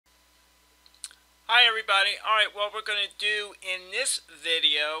Hi everybody. Alright, what we're going to do in this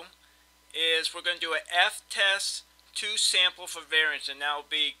video is we're going to do an F-test 2 sample for variance, and that will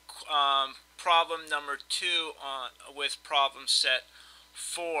be problem number 2 with problem set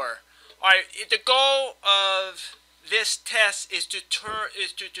 4. Alright, the goal of this test is to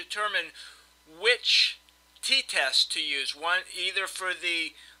determine which t-test to use. One either for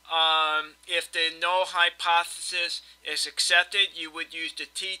the if the null hypothesis is accepted, you would use the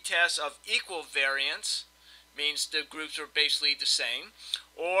t-test of equal variance, means the groups are basically the same,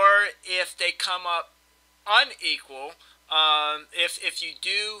 or if they come up unequal, if you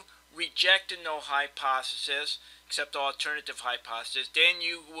do reject the null hypothesis, accept the alternative hypothesis, then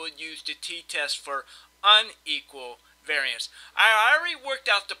you would use the t-test for unequal variance. I already worked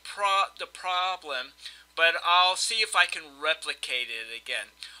out the problem, but I'll see if I can replicate it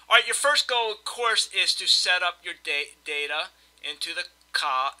again. Alright, your first goal, of course, is to set up your data into the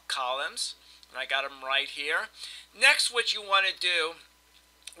columns. And I got them right here. Next, what you want to do,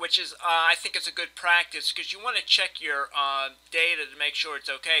 which is, I think it's a good practice, because you want to check your data to make sure it's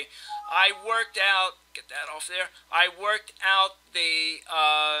okay. I worked out, get that off there, I worked out the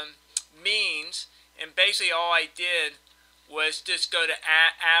means, and basically all I did was just go to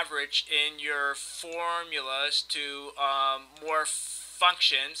average in your formulas to more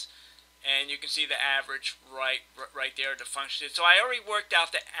functions, and you can see the average right there, the function. So I already worked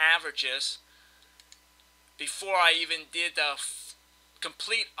out the averages before I even did the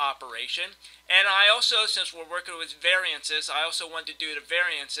complete operation. And I also, since we're working with variances, I also want to do the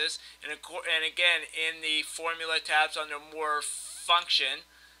variances, and again in the formula tabs under more function,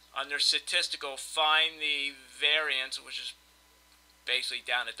 under statistical, find the variance, which is basically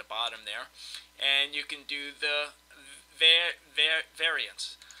down at the bottom there, and you can do the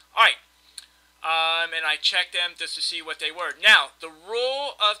variance. Alright, and I checked them just to see what they were. Now, the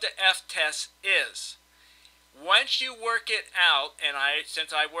rule of the F-test is, once you work it out, and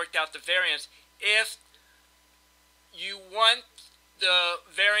since I worked out the variance, if you want the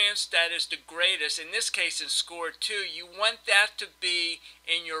variance that is the greatest, in this case in score 2, you want that to be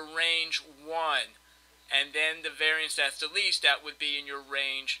in your range 1. And then the variance that's the least, that would be in your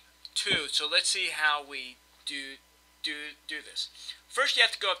range 2. So let's see how we do this. First, you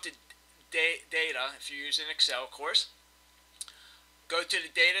have to go up to data, if you're using Excel, of course. Go to the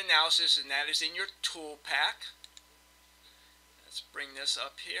data analysis, and that is in your ToolPak. Let's bring this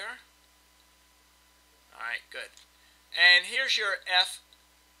up here. Alright, good. And here's your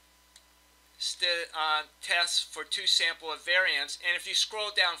test for 2 sample of variance. And if you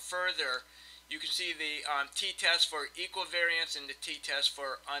scroll down further, you can see the t-test for equal variance and the t-test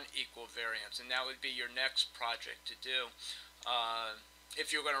for unequal variance. And that would be your next project to do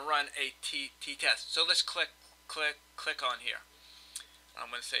if you're going to run a t-test. So let's click on here.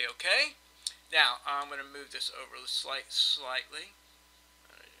 I'm going to say OK. Now, I'm going to move this over slightly.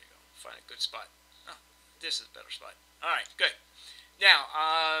 There you go. Find a good spot. Oh, this is a better spot. Alright, good. Now,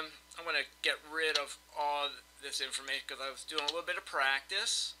 I'm going to get rid of all this information because I was doing a little bit of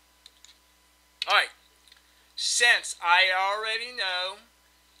practice. Alright, since I already know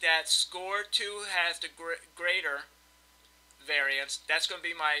that score 2 has the greater variance, that's going to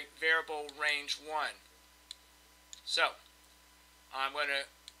be my variable range 1. So, I'm going to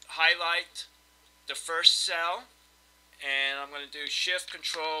highlight the first cell, and I'm going to do Shift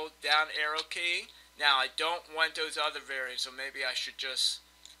Control down arrow key. Now, I don't want those other variants, so maybe I should just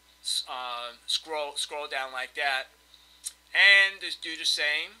scroll down like that, and just do the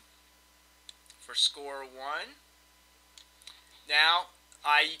same for score 1. Now,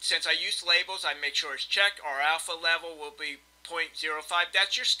 since I used labels, I make sure it's checked. Our alpha level will be 0.05.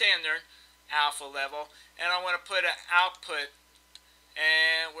 That's your standard alpha level. And I want to put an output.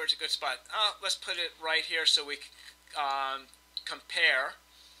 And where's a good spot? Let's put it right here so we compare.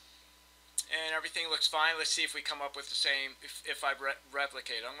 And everything looks fine. Let's see if we come up with the same if I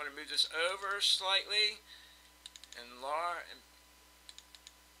replicate. I'm going to move this over slightly.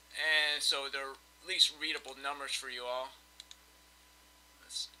 And so they're at least readable numbers for you all.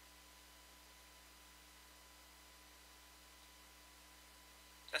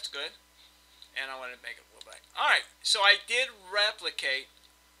 That's good. And I want to make it a little bit. Alright, so I did replicate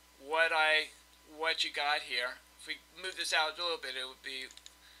what you got here. If we move this out a little bit, it would be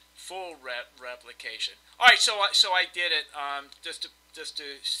full replication. Alright, so I did it just to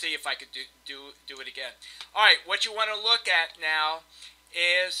see if I could do it again. Alright, what you want to look at now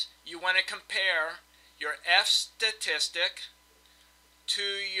is you want to compare your F statistic to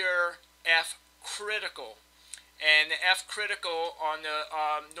your F critical. and the F critical on the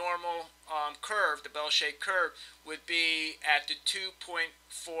normal curve, the bell-shaped curve, would be at the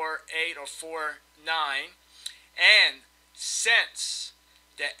 2.48 or 49. And since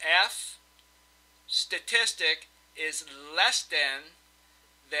the F statistic is less than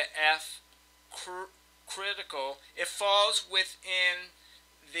the F critical, it falls within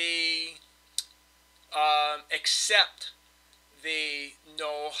the except the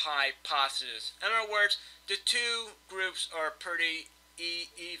null hypothesis. In other words, the two groups are pretty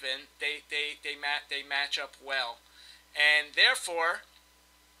even. They match up well, and therefore,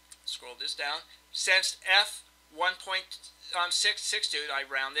 scroll this down. Since F 1.662, I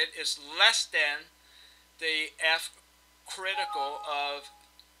rounded, is less than the F critical of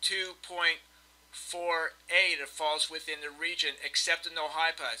 2.48, it falls within the region except the null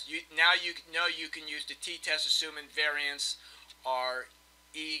hypothesis. Now you know you can use the t-test assuming variance are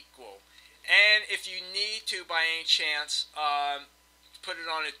equal. And if you need to, by any chance, put it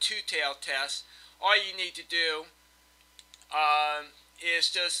on a two-tailed test, all you need to do is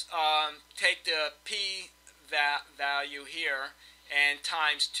just take the p value here and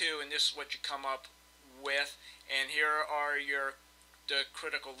times 2, and this is what you come up with. And here are the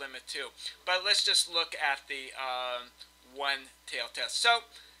critical limit too. But let's just look at the one-tailed test. So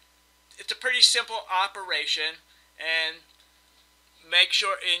it's a pretty simple operation, and make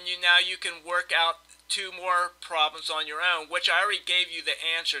sure, and now you can work out 2 more problems on your own, which I already gave you the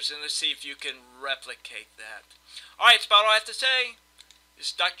answers, and let's see if you can replicate that. Alright, that's about all I have to say. This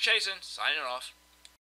is Dr. Chazen, signing off.